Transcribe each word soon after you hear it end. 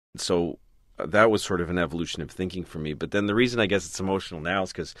So that was sort of an evolution of thinking for me. But then the reason I guess it's emotional now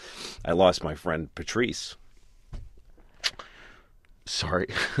is because I lost my friend Patrice. Sorry.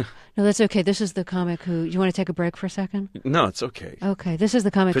 No, that's okay. This is the comic who. You want to take a break for a second? No, it's okay. Okay, this is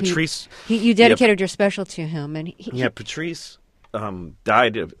the comic who Patrice, you yeah, dedicated your special to him, and yeah, Patrice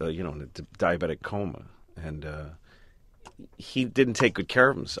died of, in a diabetic coma, and he didn't take good care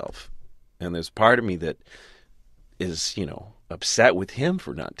of himself. And there's part of me that is, upset with him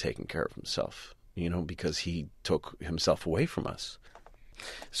for not taking care of himself, because he took himself away from us.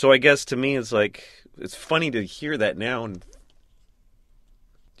 So I guess to me, it's like, it's funny to hear that now, and,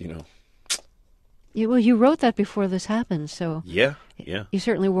 you know, well, you wrote that before this happened, so yeah, yeah. you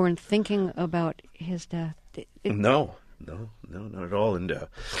certainly weren't thinking about his death. No, not at all. And,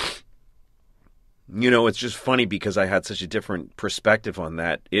 it's just funny because I had such a different perspective on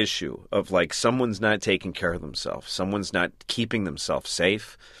that issue of like someone's not taking care of themselves, someone's not keeping themselves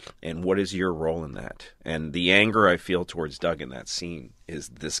safe, and what is your role in that? And the anger I feel towards Doug in that scene is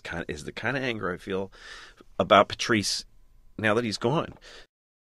the kind of anger I feel about Patrice now that he's gone.